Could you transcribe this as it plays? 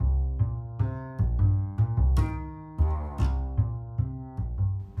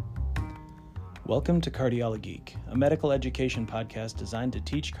Welcome to CardioloGeek, a medical education podcast designed to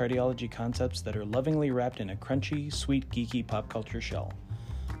teach cardiology concepts that are lovingly wrapped in a crunchy, sweet, geeky pop culture shell.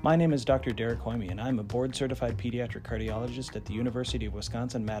 My name is Dr. Derek Hoyme, and I'm a board-certified pediatric cardiologist at the University of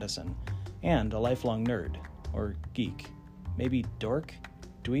Wisconsin-Madison, and a lifelong nerd, or geek. Maybe dork?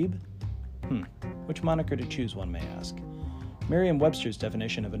 Dweeb? Which moniker to choose, one may ask. Merriam-Webster's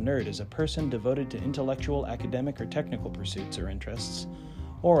definition of a nerd is a person devoted to intellectual, academic, or technical pursuits or interests,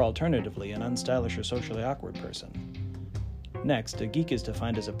 or alternatively, an unstylish or socially awkward person. Next, a geek is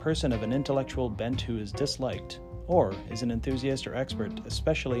defined as a person of an intellectual bent who is disliked, or is an enthusiast or expert,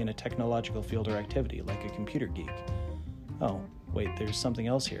 especially in a technological field or activity, like a computer geek. Oh, wait, there's something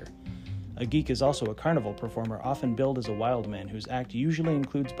else here. A geek is also a carnival performer, often billed as a wild man, whose act usually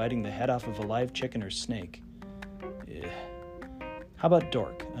includes biting the head off of a live chicken or snake. How about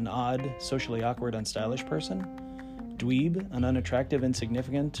dork, an odd, socially awkward, unstylish person? Dweeb, an unattractive,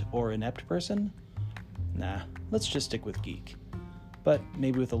 insignificant, or inept person? Nah, let's just stick with geek. But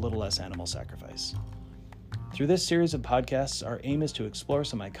maybe with a little less animal sacrifice. Through this series of podcasts, our aim is to explore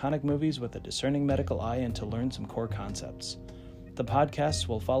some iconic movies with a discerning medical eye and to learn some core concepts. The podcasts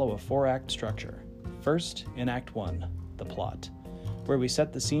will follow a 4-act structure. First, in Act 1, the plot, where we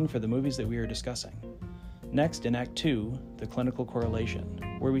set the scene for the movies that we are discussing. Next, in Act 2, the clinical correlation,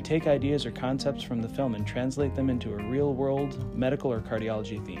 where we take ideas or concepts from the film and translate them into a real-world medical or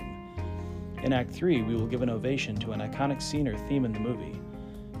cardiology theme. In Act 3, we will give an ovation to an iconic scene or theme in the movie.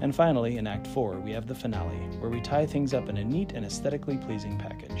 And finally, in Act 4, we have the finale, where we tie things up in a neat and aesthetically pleasing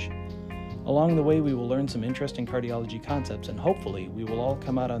package. Along the way, we will learn some interesting cardiology concepts, and hopefully, we will all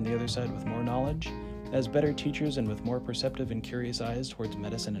come out on the other side with more knowledge, as better teachers and with more perceptive and curious eyes towards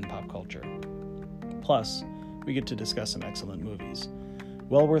medicine and pop culture. Plus, we get to discuss some excellent movies,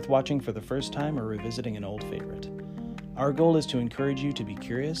 well worth watching for the first time or revisiting an old favorite. Our goal is to encourage you to be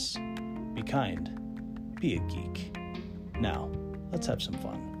curious, be kind, be a geek. Now, let's have some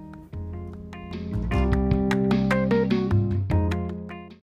fun.